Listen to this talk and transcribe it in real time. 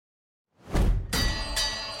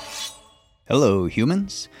Hello,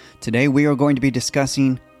 humans. Today we are going to be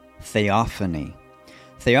discussing Theophany.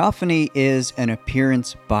 Theophany is an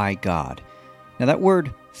appearance by God. Now that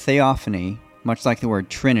word Theophany, much like the word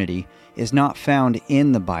Trinity, is not found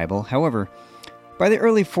in the Bible. However, by the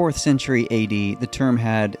early 4th century AD, the term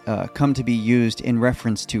had come to be used in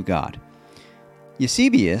reference to God.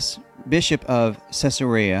 Eusebius, bishop of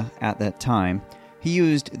Caesarea at that time, he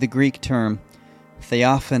used the Greek term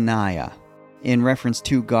Theophania in reference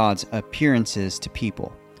to God's appearances to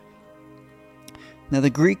people. Now the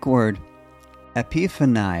Greek word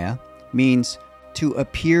epiphania means to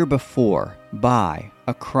appear before, by,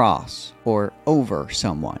 across, or over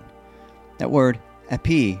someone. That word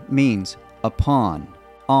epi means upon,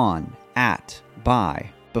 on, at,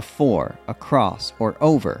 by, before, across, or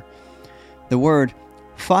over. The word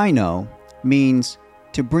phino means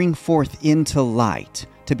to bring forth into light,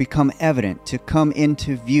 to become evident, to come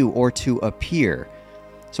into view, or to appear.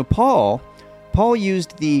 So Paul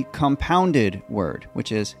used the compounded word,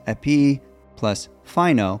 which is epi plus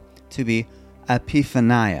phino, to be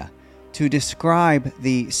epiphania, to describe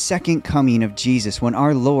the second coming of Jesus, when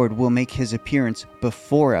our Lord will make his appearance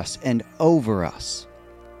before us and over us.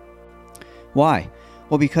 Why?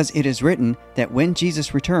 Well, because it is written that when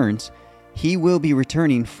Jesus returns, he will be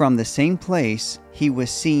returning from the same place he was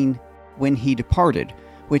seen when he departed,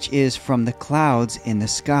 which is from the clouds in the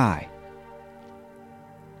sky.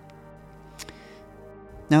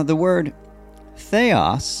 Now, the word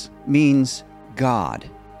theos means God.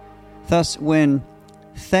 Thus, when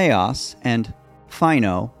theos and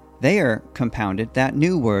phino, they are compounded, that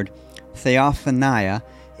new word, theophania,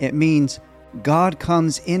 it means God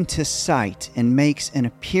comes into sight and makes an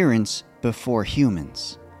appearance before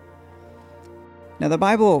humans. Now, the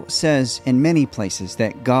Bible says in many places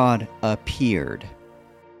that God appeared.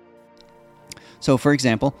 So, for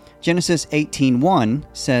example, Genesis 18:1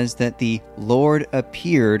 says that the Lord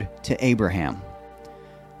appeared to Abraham.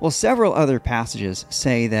 Well, several other passages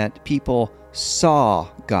say that people saw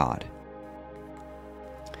God.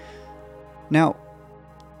 Now,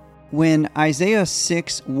 when Isaiah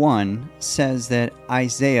 6:1 says that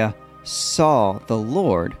Isaiah saw the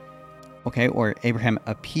Lord, or Abraham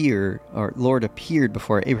appeared, or Lord appeared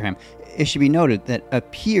before Abraham, it should be noted that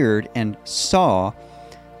appeared and saw,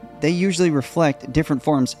 they usually reflect different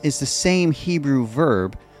forms. It's the same Hebrew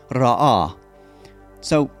verb, ra'ah.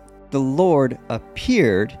 So the Lord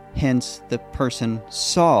appeared, hence the person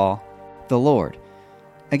saw the Lord.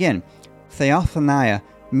 Again, theophania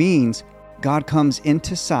means God comes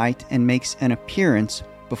into sight and makes an appearance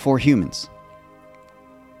before humans.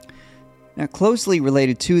 Now, closely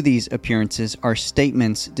related to these appearances are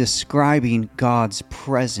statements describing God's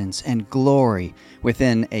presence and glory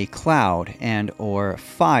within a cloud and or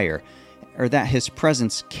fire, or that his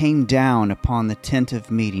presence came down upon the tent of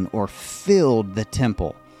meeting or filled the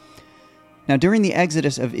temple. Now, during the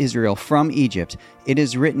exodus of Israel from Egypt, it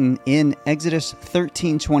is written in Exodus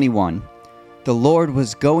 13:21, "The Lord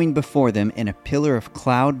was going before them in a pillar of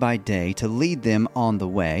cloud by day to lead them on the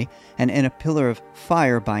way, and in a pillar of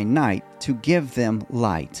fire by night to give them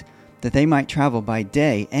light, that they might travel by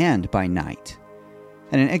day and by night."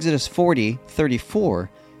 And in Exodus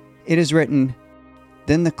 40:34, it is written,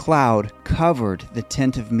 "Then the cloud covered the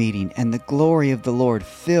tent of meeting, and the glory of the Lord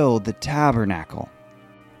filled the tabernacle."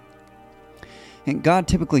 And God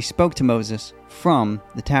typically spoke to Moses from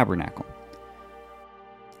the tabernacle.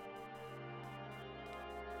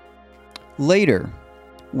 Later,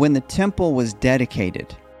 when the temple was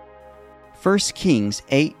dedicated, 1 Kings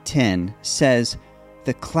 8:10 says,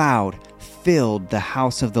 "The cloud filled the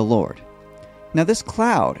house of the Lord." Now this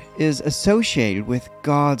cloud is associated with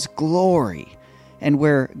God's glory, and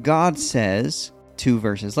where God says, 2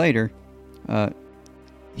 verses later,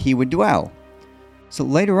 he would dwell. So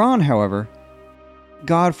later on, however,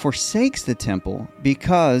 God forsakes the temple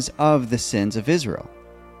because of the sins of Israel.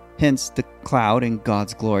 Hence, the cloud and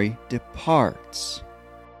God's glory departs.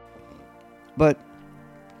 But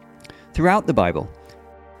throughout the Bible,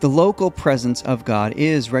 the local presence of God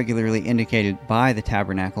is regularly indicated by the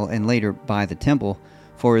tabernacle and later by the temple,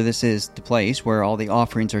 for this is the place where all the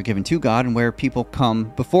offerings are given to God and where people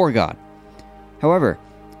come before God. However,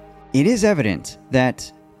 it is evident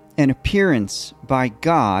that an appearance by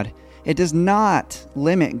God, it does not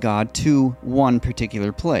limit God to one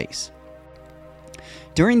particular place.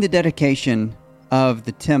 During the dedication of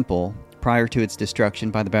the temple, prior to its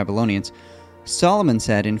destruction by the Babylonians, Solomon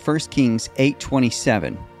said in 1 Kings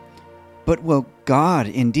 8:27, "But will God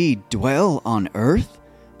indeed dwell on earth?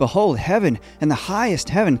 Behold, heaven and the highest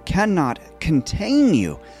heaven cannot contain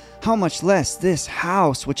you. How much less this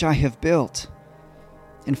house which I have built?"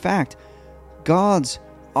 In fact, God's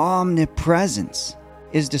omnipresence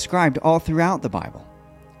is described all throughout the Bible.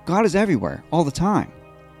 God is everywhere, all the time.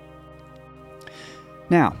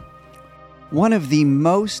 Now, one of the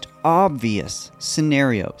most obvious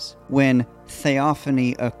scenarios when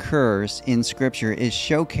theophany occurs in Scripture is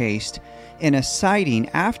showcased in a sighting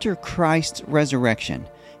after Christ's resurrection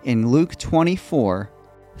in Luke 24,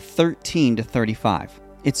 13 to 35.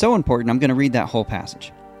 It's so important, I'm going to read that whole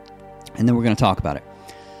passage, and then we're going to talk about it.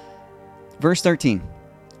 Verse 13,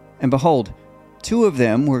 "And behold, two of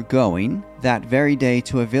them were going that very day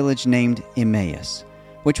to a village named Emmaus,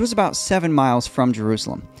 which was about 7 miles from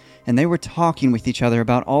Jerusalem. And they were talking with each other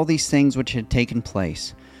about all these things which had taken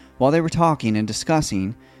place. While they were talking and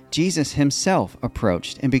discussing, Jesus himself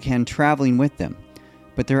approached and began traveling with them.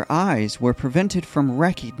 But their eyes were prevented from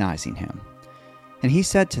recognizing him. And he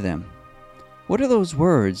said to them, 'What are those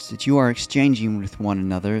words that you are exchanging with one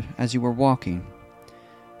another as you were walking?'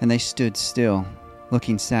 And they stood still,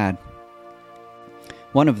 looking sad.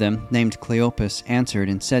 One of them, named Cleopas, answered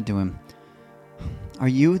and said to him, 'Are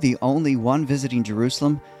you the only one visiting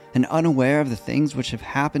Jerusalem and unaware of the things which have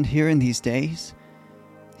happened here in these days?'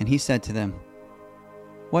 And he said to them,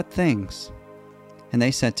 'What things?' And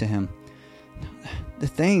they said to him, 'The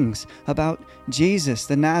things about Jesus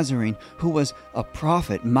the Nazarene, who was a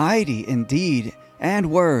prophet, mighty in deed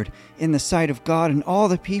and word in the sight of God and all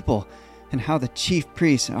the people, and how the chief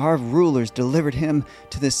priests and our rulers delivered him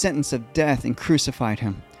to the sentence of death and crucified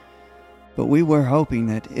him. But we were hoping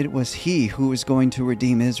that it was he who was going to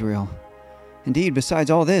redeem Israel. Indeed, besides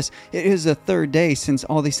all this, it is the third day since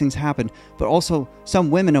all these things happened, but also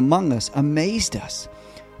some women among us amazed us.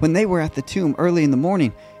 When they were at the tomb early in the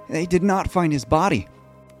morning, they did not find his body.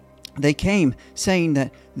 They came, saying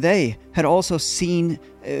that they had also seen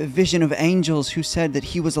a vision of angels who said that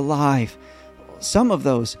he was alive. Some of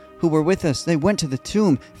those who were with us, they went to the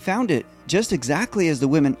tomb, found it just exactly as the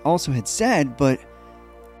women also had said, but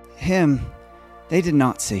him they did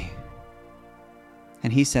not see.'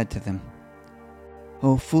 And he said to them,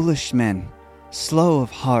 'O foolish men, slow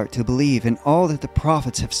of heart to believe in all that the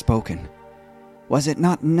prophets have spoken. Was it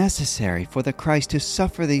not necessary for the Christ to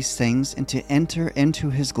suffer these things and to enter into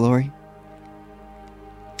his glory?'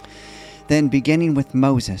 Then, beginning with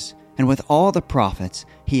Moses and with all the prophets,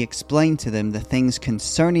 he explained to them the things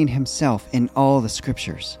concerning himself in all the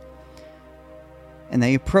scriptures. And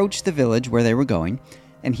they approached the village where they were going,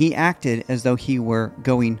 and he acted as though he were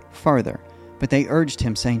going farther. But they urged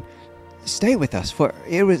him, saying, 'Stay with us, for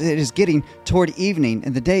it is getting toward evening,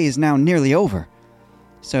 and the day is now nearly over.'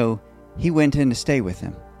 So he went in to stay with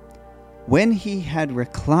them. When he had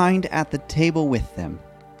reclined at the table with them,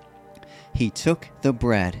 he took the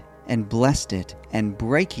bread and blessed it, and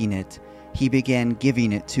breaking it, he began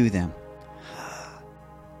giving it to them.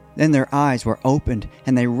 Then their eyes were opened,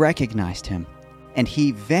 and they recognized him, and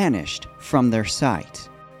he vanished from their sight.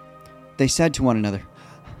 They said to one another,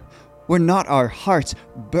 'Were not our hearts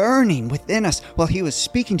burning within us while he was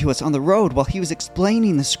speaking to us on the road, while he was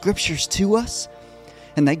explaining the scriptures to us?'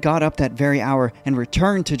 And they got up that very hour and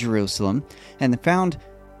returned to Jerusalem, and found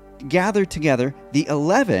gathered together the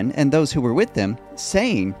 11 and those who were with them,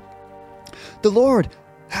 saying, 'The Lord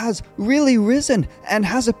has really risen and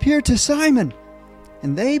has appeared to Simon.'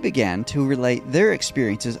 And they began to relate their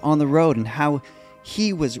experiences on the road and how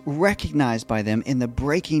he was recognized by them in the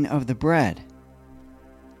breaking of the bread."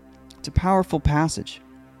 It's a powerful passage.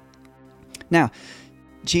 Now,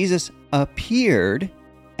 Jesus appeared,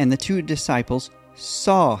 and the two disciples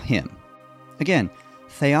saw him. Again,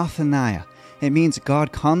 Theophany. It means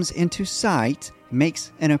God comes into sight,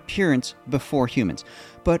 makes an appearance before humans.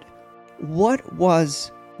 But what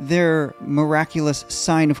was their miraculous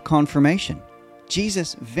sign of confirmation?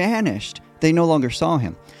 Jesus vanished. They no longer saw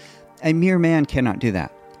him. A mere man cannot do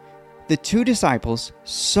that. The two disciples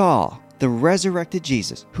saw the resurrected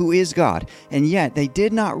Jesus, who is God, and yet they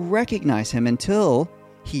did not recognize him until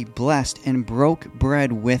he blessed and broke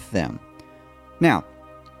bread with them. Now,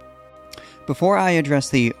 before I address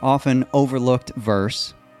the often overlooked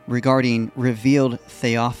verse regarding revealed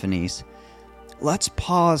theophanies, let's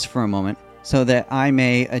pause for a moment so that I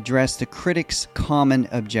may address the critics' common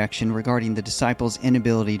objection regarding the disciples'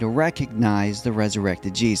 inability to recognize the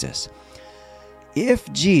resurrected Jesus.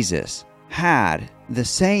 If Jesus had the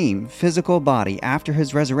same physical body after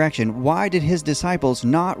his resurrection, why did his disciples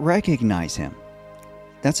not recognize him?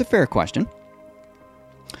 That's a fair question.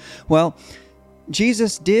 Well,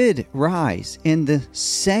 Jesus did rise in the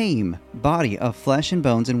same body of flesh and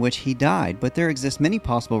bones in which he died, but there exist many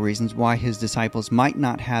possible reasons why his disciples might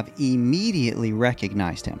not have immediately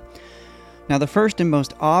recognized him. Now, the first and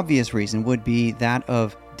most obvious reason would be that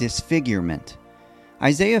of disfigurement.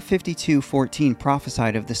 Isaiah 52:14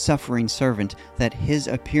 prophesied of the suffering servant that his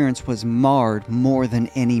appearance was marred more than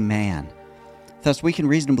any man. Thus, we can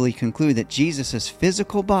reasonably conclude that Jesus'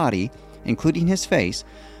 physical body, including his face,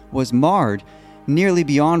 was marred nearly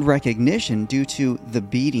beyond recognition due to the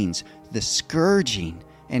beatings, the scourging,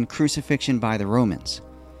 and crucifixion by the Romans.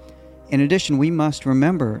 In addition, we must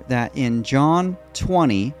remember that in John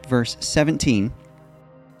 20, verse 17,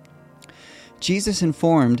 Jesus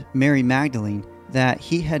informed Mary Magdalene that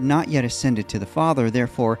he had not yet ascended to the Father,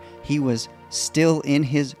 therefore he was still in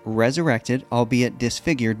his resurrected, albeit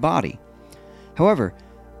disfigured body. However,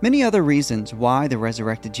 many other reasons why the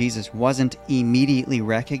resurrected Jesus wasn't immediately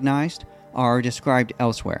recognized are described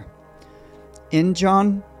elsewhere. In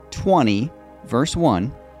John 20, verse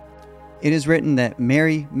 1, it is written that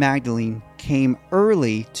Mary Magdalene came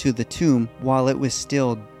early to the tomb while it was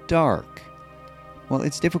still dark. Well,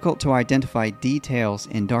 it's difficult to identify details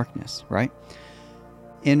in darkness, right?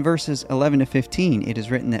 In verses 11 to 15, it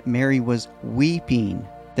is written that Mary was weeping.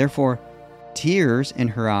 Therefore, tears in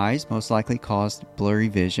her eyes most likely caused blurry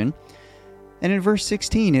vision. And in verse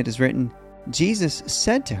 16, it is written, Jesus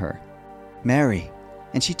said to her, Mary.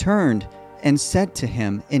 And she turned and said to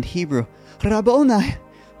him in Hebrew, Rabboni,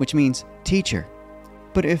 which means teacher.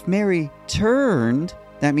 But if Mary turned,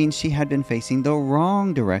 that means she had been facing the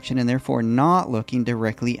wrong direction and therefore not looking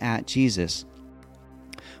directly at Jesus,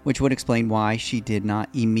 which would explain why she did not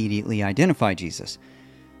immediately identify Jesus.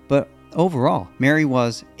 But overall, Mary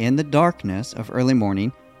was in the darkness of early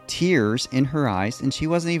morning, tears in her eyes, and she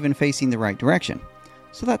wasn't even facing the right direction.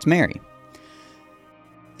 So that's Mary.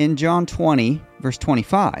 In John 20, verse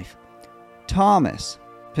 25, Thomas,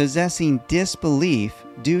 possessing disbelief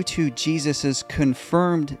due to Jesus'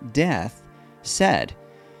 confirmed death, said,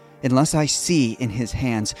 Unless I see in his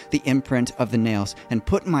hands the imprint of the nails, and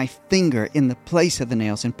put my finger in the place of the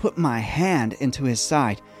nails, and put my hand into his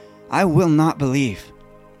side, I will not believe.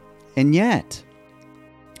 And yet,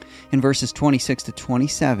 in verses 26 to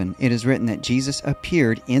 27, it is written that Jesus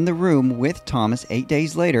appeared in the room with Thomas 8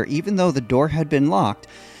 days later, even though the door had been locked,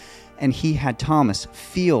 and he had Thomas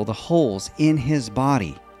feel the holes in his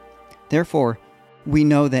body. Therefore, we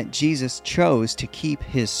know that Jesus chose to keep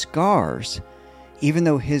his scars, even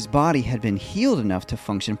though his body had been healed enough to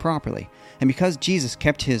function properly. And because Jesus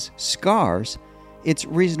kept his scars, it's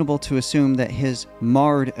reasonable to assume that his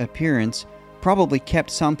marred appearance probably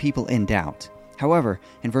kept some people in doubt. However,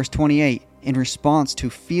 in verse 28, in response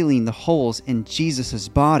to feeling the holes in Jesus'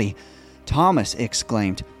 body, Thomas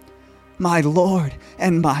exclaimed, My Lord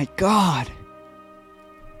and my God!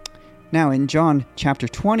 Now in John chapter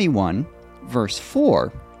 21, verse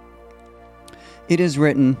 4, it is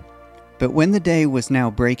written, But when the day was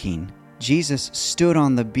now breaking, Jesus stood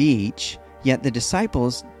on the beach, yet the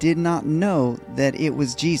disciples did not know that it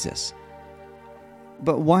was Jesus.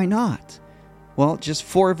 But why not? Well, just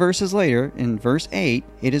 4 verses later, in verse 8,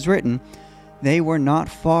 it is written, They were not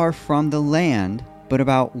far from the land, but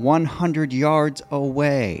about 100 yards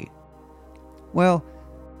away. Well,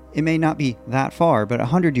 it may not be that far, but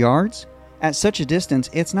 100 yards? At such a distance,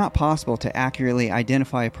 it's not possible to accurately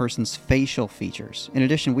identify a person's facial features. In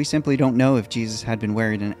addition, we simply don't know if Jesus had been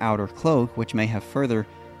wearing an outer cloak, which may have further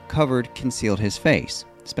concealed his face,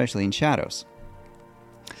 especially in shadows.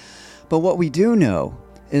 But what we do know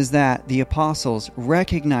is that the apostles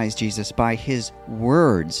recognized Jesus by his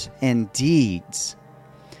words and deeds.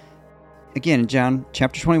 Again, in John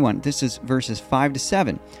chapter 21, this is verses 5 to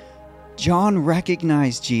 7. John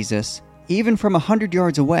recognized Jesus even from 100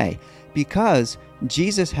 yards away because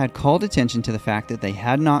Jesus had called attention to the fact that they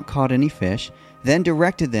had not caught any fish, then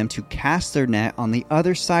directed them to cast their net on the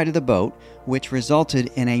other side of the boat, which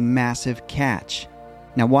resulted in a massive catch.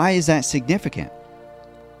 Now, why is that significant?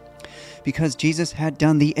 Because Jesus had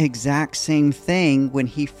done the exact same thing when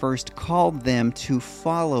he first called them to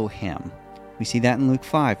follow him. We see that in Luke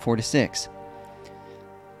 5, 4 to 6.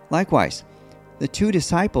 Likewise, the 2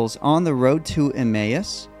 disciples on the road to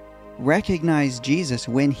Emmaus recognized Jesus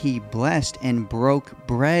when he blessed and broke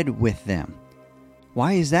bread with them.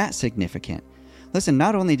 Why is that significant? Listen,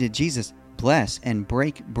 not only did Jesus bless and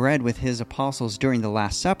break bread with his apostles during the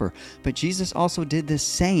Last Supper, but Jesus also did the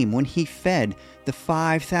same when he fed the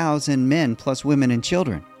 5,000 men plus women and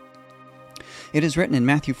children. It is written in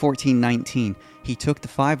Matthew 14:19, He took the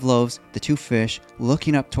 5 loaves, the 2 fish,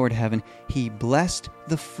 looking up toward heaven, he blessed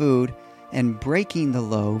the food, and breaking the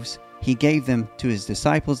loaves, he gave them to his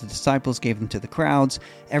disciples. The disciples gave them to the crowds.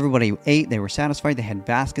 Everybody ate. They were satisfied. They had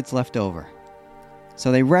baskets left over.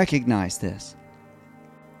 So they recognized this.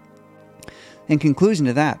 In conclusion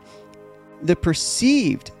to that, the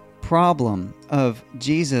perceived problem of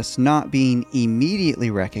Jesus not being immediately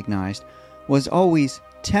recognized was always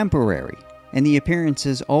temporary, and the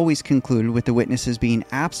appearances always concluded with the witnesses being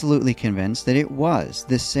absolutely convinced that it was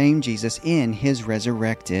the same Jesus in his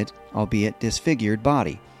resurrected, albeit disfigured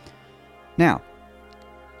body. Now,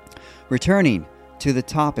 returning to the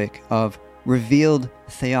topic of revealed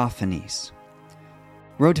theophanies.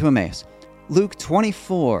 Road to Emmaus. Luke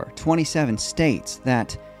 24:27 states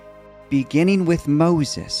that, beginning with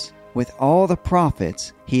Moses, with all the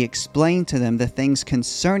prophets, he explained to them the things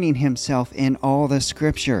concerning himself in all the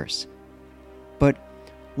scriptures. But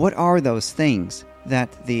what are those things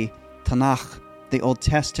that the Tanakh, the Old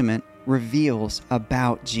Testament, reveals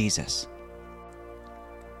about Jesus?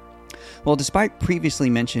 Well, despite previously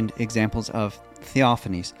mentioned examples of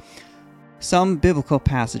theophanies, some biblical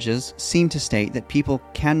passages seem to state that people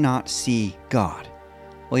cannot see God.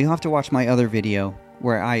 Well, you'll have to watch my other video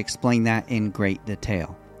where I explain that in great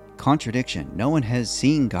detail. Contradiction. No one has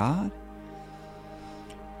seen God?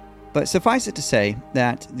 But suffice it to say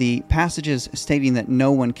that the passages stating that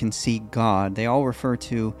no one can see God, they all refer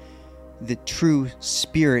to the true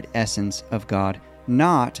spirit essence of God,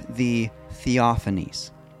 not the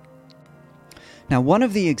theophanies. Now, one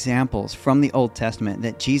of the examples from the Old Testament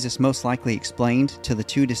that Jesus most likely explained to the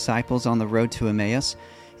two disciples on the road to Emmaus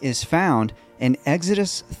is found in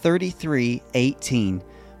Exodus 33:18,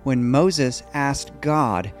 when Moses asked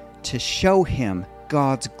God to show him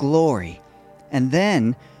God's glory, and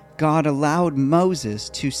then God allowed Moses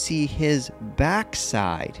to see his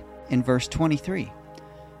backside in verse 23.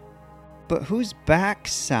 But whose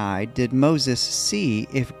backside did Moses see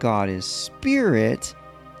if God is spirit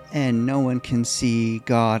and no one can see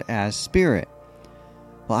God as spirit?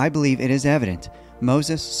 Well, I believe it is evident.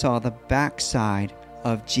 Moses saw the backside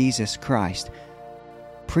of Jesus Christ,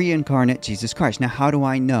 pre-incarnate Jesus Christ. Now, how do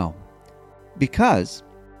I know? Because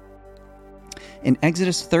in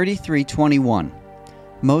Exodus 33:21,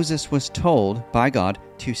 Moses was told by God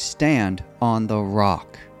to stand on the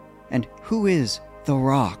rock. And who is the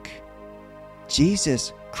rock?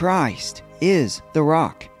 Jesus Christ is the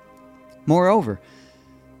rock. Moreover,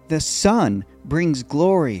 the Son brings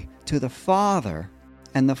glory to the Father,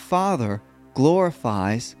 and the Father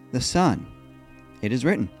glorifies the Son. It is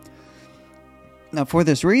written. Now, for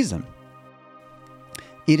this reason,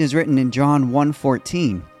 it is written in John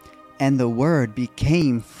 1:14, "And the Word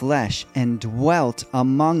became flesh and dwelt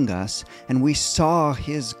among us, and we saw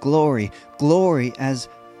his glory, glory as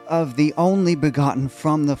of the only begotten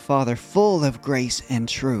from the Father, full of grace and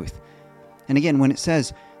truth." And again, when it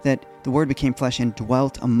says that the Word became flesh and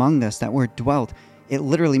dwelt among us, that word dwelt, it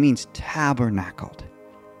literally means tabernacled.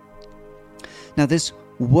 Now, this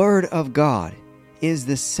Word of God is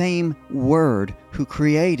the same Word who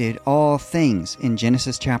created all things in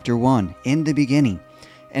Genesis chapter 1, in the beginning,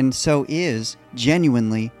 and so is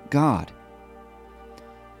genuinely God.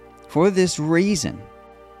 For this reason,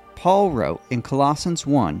 Paul wrote in Colossians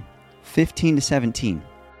 1:15-17,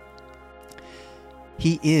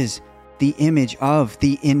 "He is the image of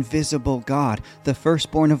the invisible God, the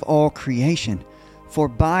firstborn of all creation. For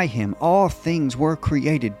by him all things were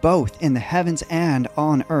created, both in the heavens and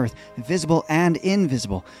on earth, visible and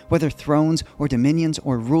invisible, whether thrones or dominions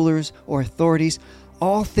or rulers or authorities.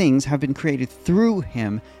 All things have been created through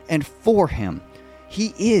him and for him.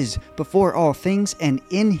 He is before all things, and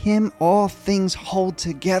in him all things hold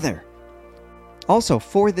together." Also,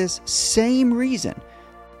 for this same reason,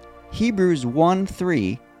 Hebrews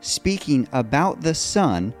 1:3, speaking about the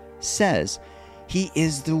Son, says, "He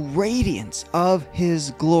is the radiance of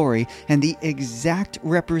his glory and the exact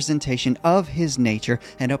representation of his nature,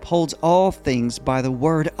 and upholds all things by the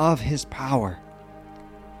word of his power."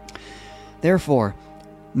 Therefore,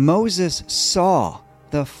 Moses saw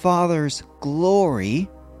the Father's glory,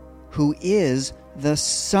 who is the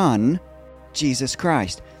Son, Jesus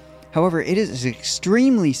Christ. However, it is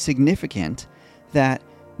extremely significant that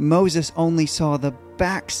Moses only saw the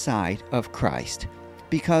backside of Christ,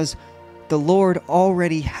 because the Lord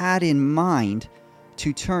already had in mind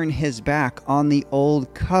to turn his back on the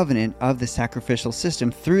old covenant of the sacrificial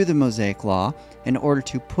system through the Mosaic law in order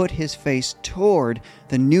to put his face toward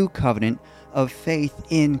the new covenant of faith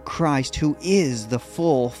in Christ, who is the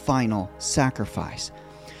full final sacrifice.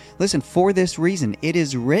 Listen, for this reason, it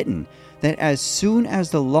is written that as soon as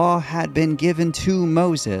the law had been given to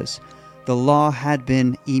Moses, the law had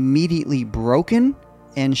been immediately broken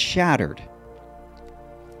and shattered.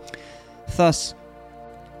 Thus,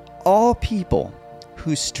 all people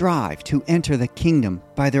who strive to enter the kingdom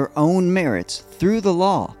by their own merits through the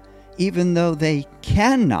law, even though they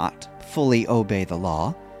cannot fully obey the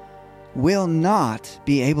law, will not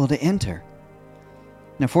be able to enter.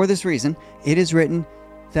 Now, for this reason, it is written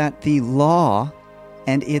that the law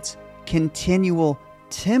and its continual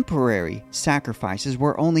temporary sacrifices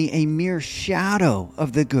were only a mere shadow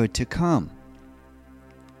of the good to come.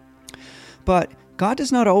 But God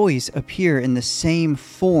does not always appear in the same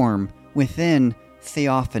form within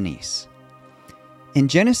theophanies. In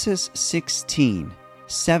Genesis 16,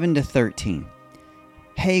 7-13,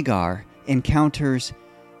 Hagar encounters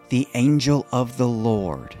the angel of the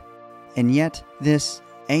Lord, and yet this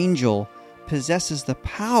angel possesses the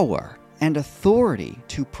power and authority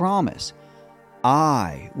to promise,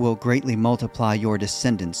 "I will greatly multiply your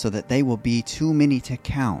descendants so that they will be too many to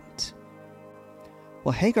count."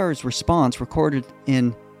 Well, Hagar's response, recorded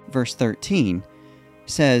in verse 13,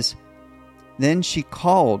 says, "Then she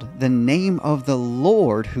called the name of the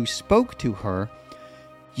Lord who spoke to her,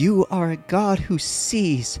 'You are a God who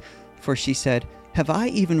sees.' For she said, 'Have I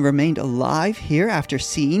even remained alive here after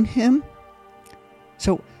seeing him?'"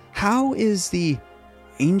 So how is the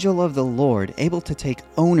angel of the Lord able to take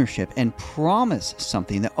ownership and promise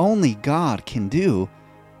something that only God can do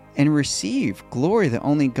and receive glory that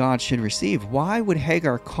only God should receive? Why would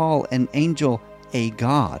Hagar call an angel a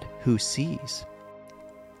God who sees?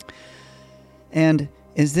 And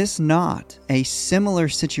is this not a similar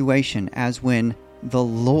situation as when the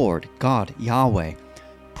Lord, God, Yahweh,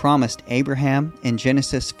 promised Abraham in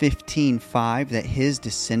Genesis 15:5 that his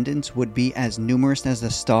descendants would be as numerous as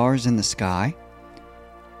the stars in the sky?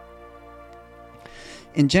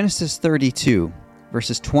 In Genesis 32,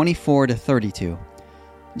 verses 24-32,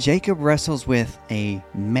 Jacob wrestles with a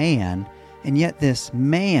man, and yet this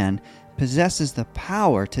man possesses the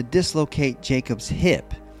power to dislocate Jacob's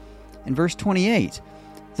hip. In verse 28,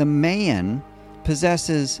 the man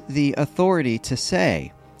possesses the authority to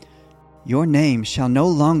say, "Your name shall no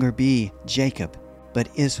longer be Jacob, but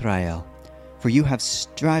Israel, for you have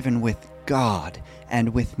striven with God and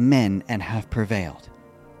with men and have prevailed."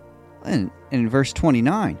 And in verse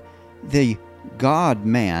 29, the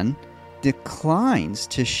God-man declines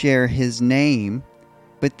to share his name,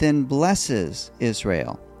 but then blesses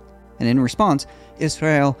Israel. And in response,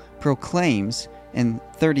 Israel proclaims in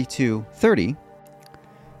 32:30,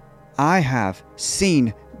 "I have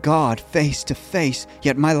seen God face to face,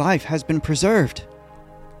 yet my life has been preserved."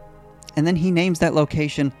 And then he names that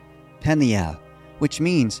location Peniel, which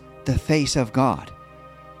means the face of God.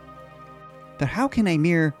 But how can a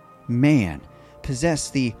mere man possess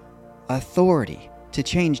the authority to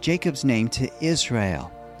change Jacob's name to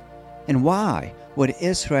Israel? And why would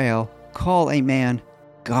Israel call a man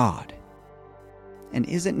God? And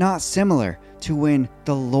is it not similar to when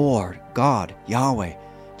the Lord, God, Yahweh,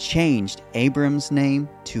 changed Abram's name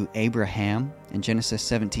to Abraham in Genesis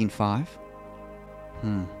 17:5?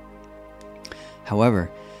 However,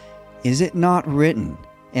 is it not written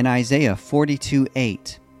in Isaiah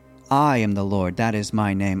 42:8, "I am the Lord, that is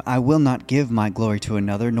my name. I will not give my glory to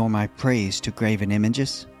another, nor my praise to graven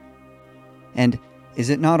images"? And is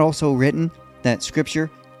it not also written that Scripture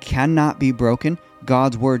cannot be broken,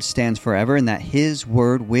 God's word stands forever, and that his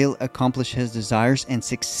word will accomplish his desires and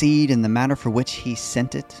succeed in the matter for which he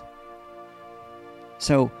sent it?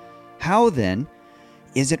 So, how then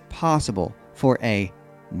is it possible for a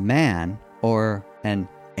man or an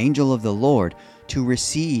angel of the Lord to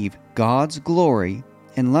receive God's glory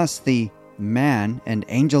unless the man and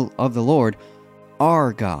angel of the Lord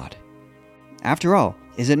are God? After all,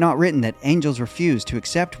 is it not written that angels refuse to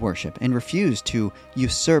accept worship and refuse to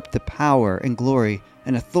usurp the power and glory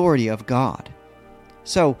and authority of God?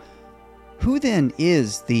 So, who then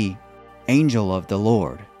is the angel of the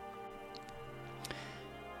Lord?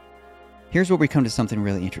 Here's where we come to something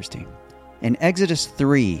really interesting. In Exodus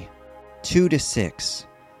 3, 2-6,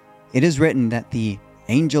 it is written that the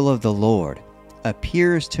angel of the Lord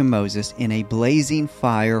appears to Moses in a blazing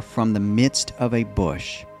fire from the midst of a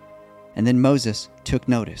bush. And then Moses took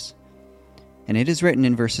notice. And it is written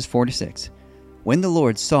in verses 4-6, "When the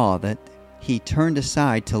Lord saw that he turned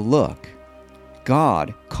aside to look,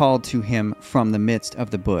 God called to him from the midst of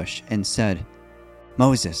the bush and said,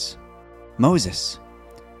 'Moses, Moses.'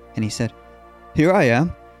 And he said, 'Here I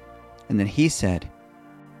am.' And then he said,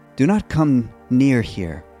 'Do not come near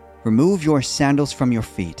here. Remove your sandals from your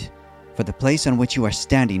feet, for the place on which you are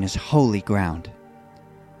standing is holy ground.'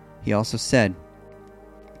 He also said,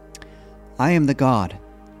 'I am the God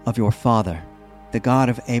of your father, the God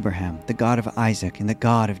of Abraham, the God of Isaac, and the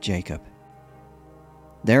God of Jacob.'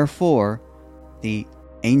 Therefore, the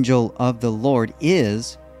angel of the Lord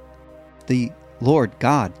is the Lord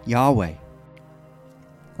God, Yahweh."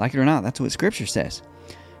 Like it or not, that's what Scripture says.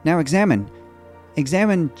 Now examine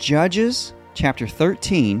Judges chapter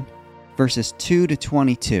 13, verses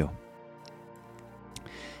 2-22.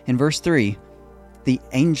 In verse 3, the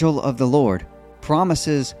angel of the Lord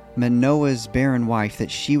promises Manoah's barren wife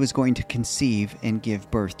that she was going to conceive and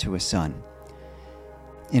give birth to a son.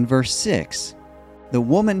 In verse 6, the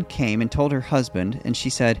woman came and told her husband, and she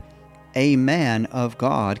said, "A man of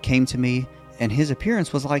God came to me, and his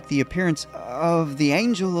appearance was like the appearance of the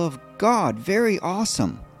angel of God, very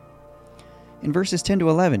awesome." In verses 10 to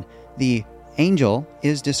 11, the angel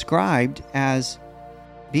is described as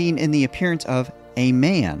being in the appearance of a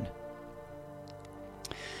man.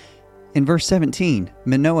 In verse 17,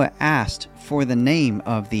 Manoah asked for the name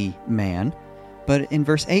of the man, but in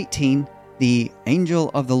verse 18, the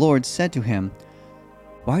angel of the Lord said to him,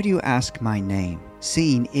 "Why do you ask my name,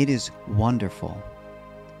 seeing it is wonderful?"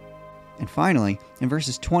 And finally, in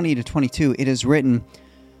verses 20 to 22, it is written,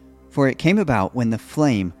 "For it came about when the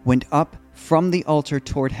flame went up from the altar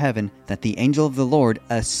toward heaven, that the angel of the Lord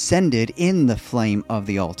ascended in the flame of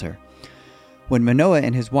the altar. When Manoah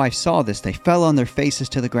and his wife saw this, they fell on their faces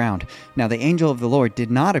to the ground. Now the angel of the Lord did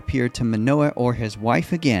not appear to Manoah or his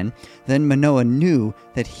wife again. Then Manoah knew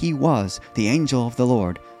that he was the angel of the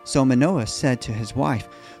Lord. So Manoah said to his wife,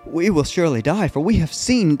 'We will surely die, for we have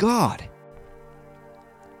seen God.'"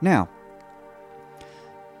 Now,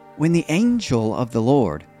 when the angel of the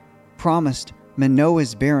Lord promised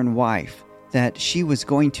Manoah's barren wife that she was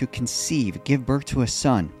going to conceive, give birth to a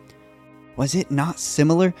son, was it not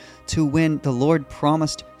similar to when the Lord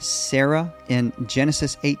promised Sarah in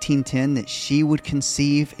Genesis 18:10 that she would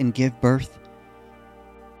conceive and give birth?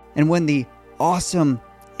 And when the awesome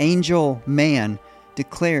angel man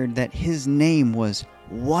declared that his name was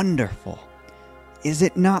Wonderful, is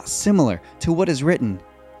it not similar to what is written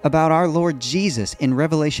about our Lord Jesus in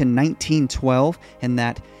Revelation 19:12, and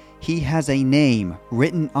that he has a name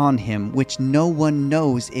written on him which no one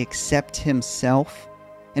knows except himself?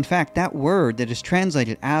 In fact, that word that is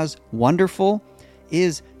translated as wonderful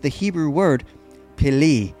is the Hebrew word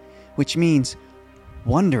pili, which means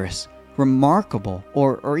wondrous, remarkable,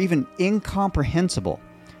 or even incomprehensible.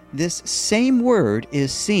 This same word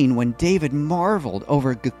is seen when David marveled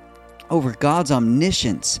over God's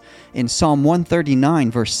omniscience in Psalm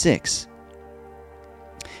 139, verse 6.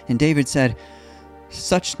 And David said,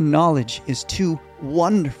 "Such knowledge is too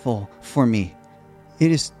wonderful for me.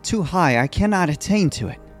 It is too high. I cannot attain to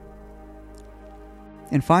it."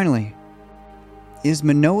 And finally, is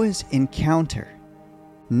Manoah's encounter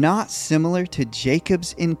not similar to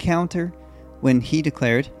Jacob's encounter when he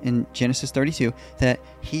declared in Genesis 32 that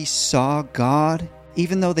he saw God,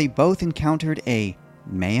 even though they both encountered a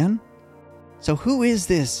man? So who is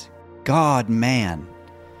this God-man?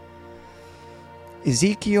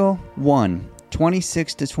 Ezekiel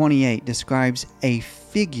 1:26-28 describes a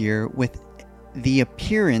figure with the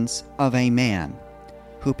appearance of a man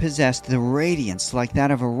who possessed the radiance like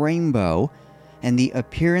that of a rainbow and the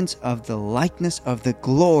appearance of the likeness of the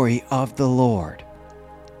glory of the Lord.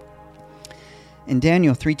 In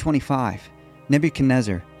Daniel 3:25,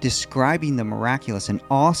 Nebuchadnezzar, describing the miraculous and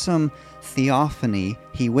awesome theophany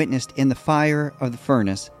he witnessed in the fire of the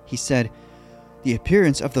furnace, he said, "The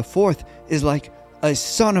appearance of the fourth is like a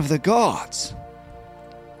son of the gods."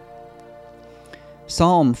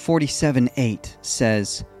 Psalm 47:8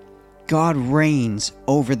 says, "God reigns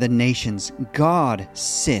over the nations. God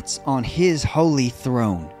sits on his holy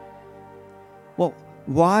throne." Well,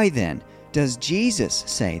 why then does Jesus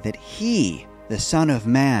say that he, the Son of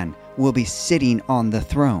Man, will be sitting on the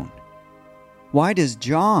throne? Why does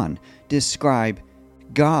John describe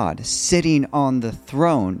God sitting on the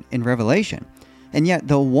throne in Revelation, and yet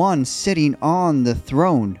the one sitting on the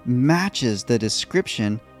throne matches the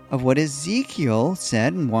description of what Ezekiel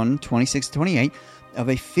said in 1:26-28 of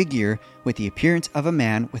a figure with the appearance of a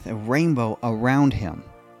man with a rainbow around him?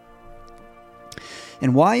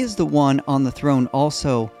 And why is the one on the throne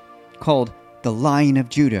also called the Lion of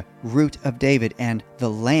Judah, Root of David, and the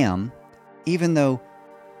Lamb, even though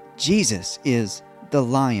Jesus is the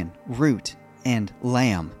Lion, Root, and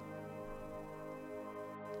Lamb?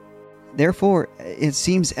 Therefore, it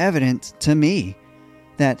seems evident to me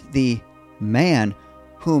that the man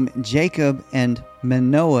whom Jacob and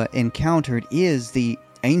Manoah encountered is the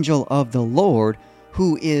angel of the Lord,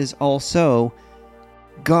 who is also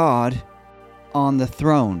God on the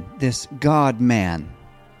throne, this God-man.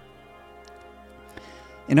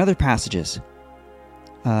 In other passages,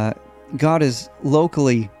 God is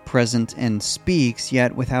locally present and speaks,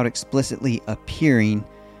 yet without explicitly appearing,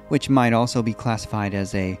 which might also be classified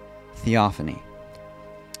as a theophany.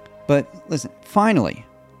 But listen, finally,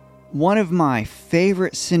 one of my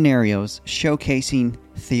favorite scenarios showcasing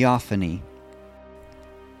theophany,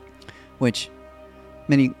 which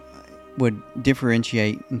many would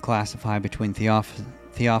differentiate and classify between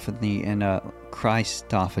theophany and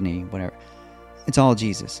Christophany, whatever. It's all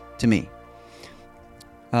Jesus to me.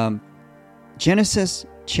 Genesis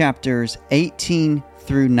chapters 18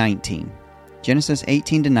 through 19. Genesis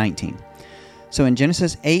 18 to 19. So in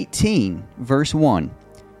Genesis 18, verse 1,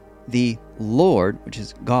 the Lord, which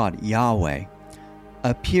is God, Yahweh,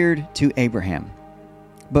 appeared to Abraham.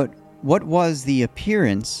 But what was the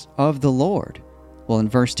appearance of the Lord? Well, in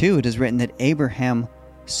verse 2, it is written that Abraham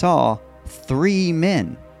saw 3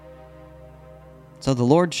 men. So the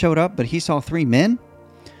Lord showed up, but he saw 3 men?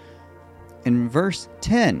 In verse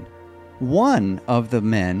 10, one of the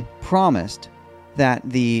men promised that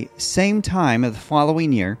the same time of the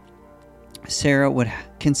following year, Sarah would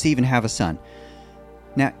conceive and have a son.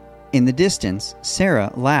 Now, in the distance,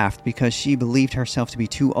 Sarah laughed because she believed herself to be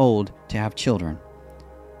too old to have children.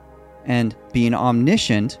 And being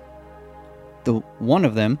omniscient, the one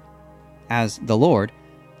of them, as the Lord,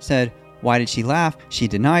 said, why did she laugh? She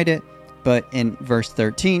denied it. But in verse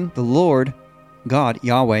 13, the Lord, God,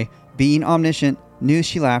 Yahweh, being omniscient, knew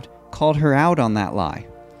she laughed, called her out on that lie.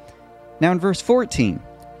 Now in verse 14,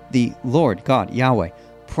 the Lord, God, Yahweh,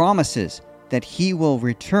 promises that he will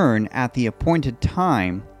return at the appointed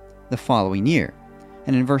time the following year.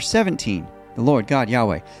 And in verse 17, the Lord, God,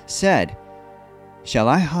 Yahweh, said, shall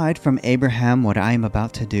I hide from Abraham what I am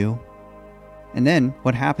about to do? And then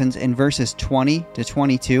what happens in verses 20 to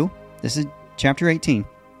 22, this is chapter 18.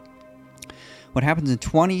 What happens in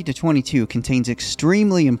 20 to 22 contains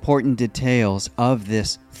extremely important details of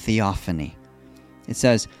this theophany. It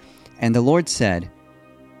says, and the Lord said,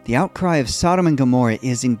 the outcry of Sodom and Gomorrah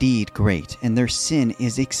is indeed great, and their sin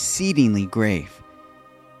is exceedingly grave.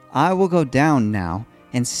 I will go down now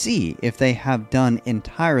and see if they have done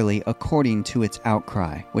entirely according to its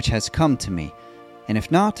outcry, which has come to me, and if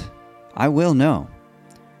not, I will know.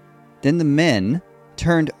 Then the men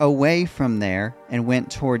turned away from there and went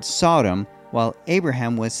towards Sodom, while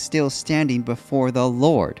Abraham was still standing before the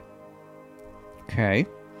Lord. Okay.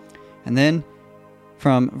 And then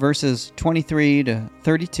from verses 23 to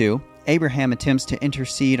 32, Abraham attempts to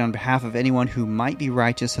intercede on behalf of anyone who might be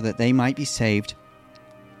righteous so that they might be saved.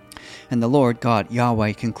 And the Lord, God,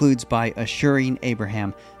 Yahweh, concludes by assuring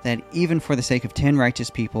Abraham that even for the sake of 10 righteous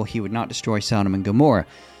people, he would not destroy Sodom and Gomorrah.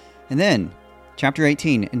 And then, chapter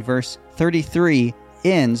 18, in verse 33,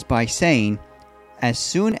 ends by saying, as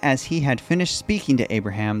soon as he had finished speaking to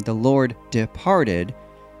Abraham, the Lord departed,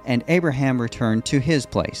 and Abraham returned to his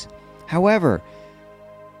place. However,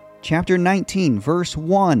 chapter 19, verse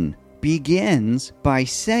 1, begins by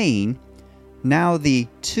saying, now the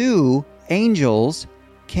 2 angels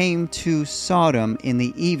came to Sodom in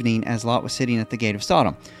the evening as Lot was sitting at the gate of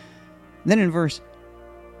Sodom. Then in verse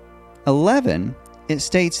 11, it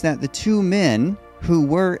states that the 2 men who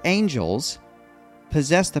were angels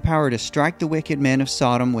possessed the power to strike the wicked men of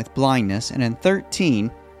Sodom with blindness. And in 13,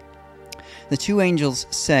 the 2 angels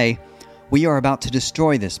say, we are about to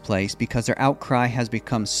destroy this place because their outcry has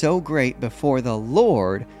become so great before the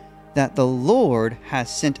Lord that the Lord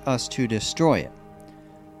has sent us to destroy it.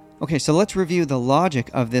 Okay, so let's review the logic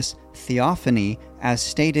of this theophany as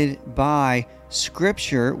stated by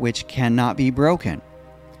Scripture, which cannot be broken.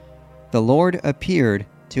 The Lord appeared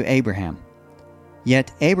to Abraham.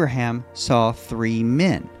 Yet Abraham saw 3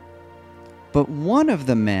 men. But one of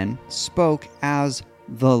the men spoke as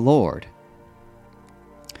the Lord.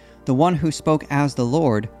 The one who spoke as the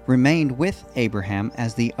Lord remained with Abraham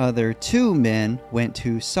as the other 2 men went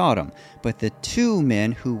to Sodom. But the 2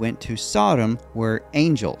 men who went to Sodom were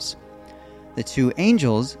angels. The 2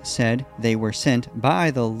 angels said they were sent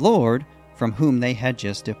by the Lord from whom they had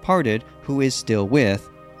just departed, who is still with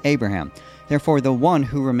Abraham. Therefore, the one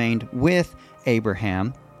who remained with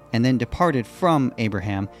Abraham and then departed from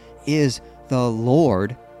Abraham is the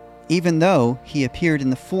Lord, even though he appeared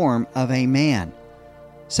in the form of a man.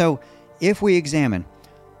 So, if we examine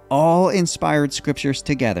all inspired scriptures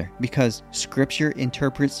together, because Scripture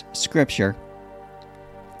interprets Scripture,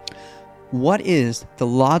 what is the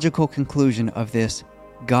logical conclusion of this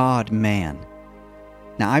God-man?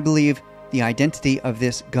 Now, I believe the identity of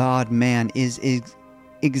this God-man is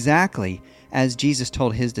exactly as Jesus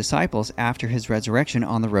told his disciples after his resurrection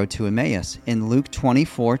on the road to Emmaus in Luke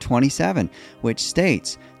 24:27, which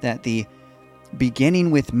states that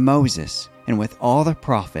beginning with Moses and with all the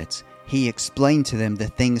prophets, he explained to them the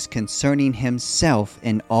things concerning himself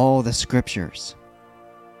in all the Scriptures.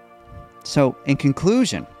 So, in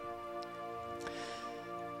conclusion,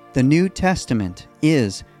 the New Testament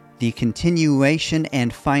is the continuation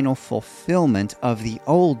and final fulfillment of the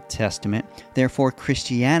Old Testament. Therefore,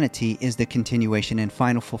 Christianity is the continuation and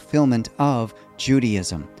final fulfillment of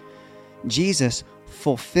Judaism. Jesus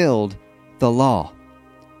fulfilled the law.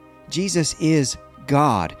 Jesus is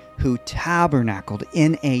God who tabernacled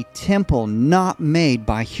in a temple not made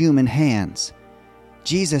by human hands.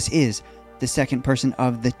 Jesus is the second person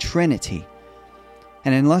of the Trinity.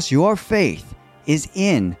 And unless your faith is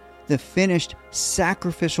in the finished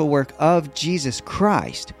sacrificial work of Jesus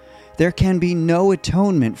Christ, there can be no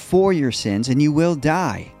atonement for your sins, and you will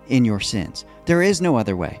die in your sins. There is no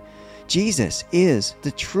other way. Jesus is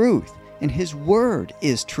the truth, and His word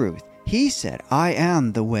is truth. He said, I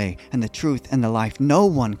am the way and the truth and the life. No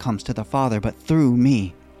one comes to the Father but through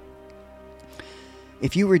me.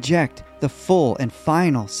 If you reject the full and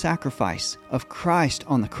final sacrifice of Christ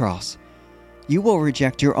on the cross, you will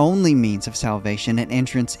reject your only means of salvation and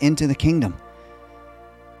entrance into the kingdom.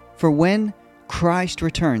 For when Christ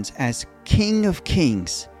returns as King of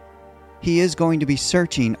Kings, He is going to be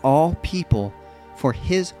searching all people for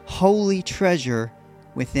His holy treasure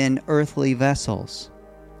within earthly vessels.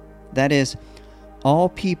 That is, all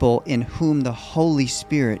people in whom the Holy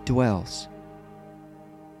Spirit dwells.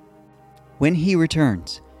 When He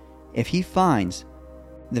returns, if He finds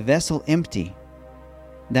the vessel empty,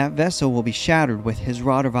 that vessel will be shattered with His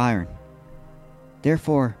rod of iron.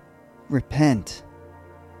 Therefore, repent,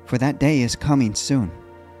 for that day is coming soon.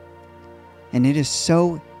 And it is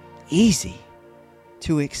so easy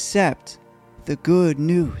to accept the good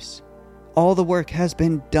news. All the work has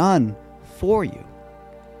been done for you.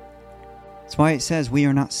 That's why it says we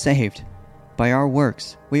are not saved by our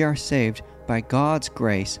works. We are saved by God's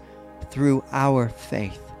grace through our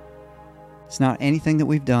faith. It's not anything that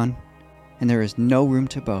we've done, and there is no room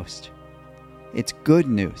to boast. It's good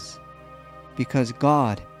news because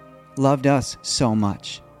God loved us so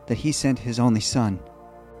much that He sent His only Son.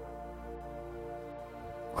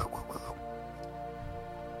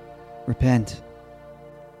 Repent,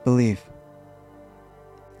 believe,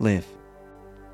 live.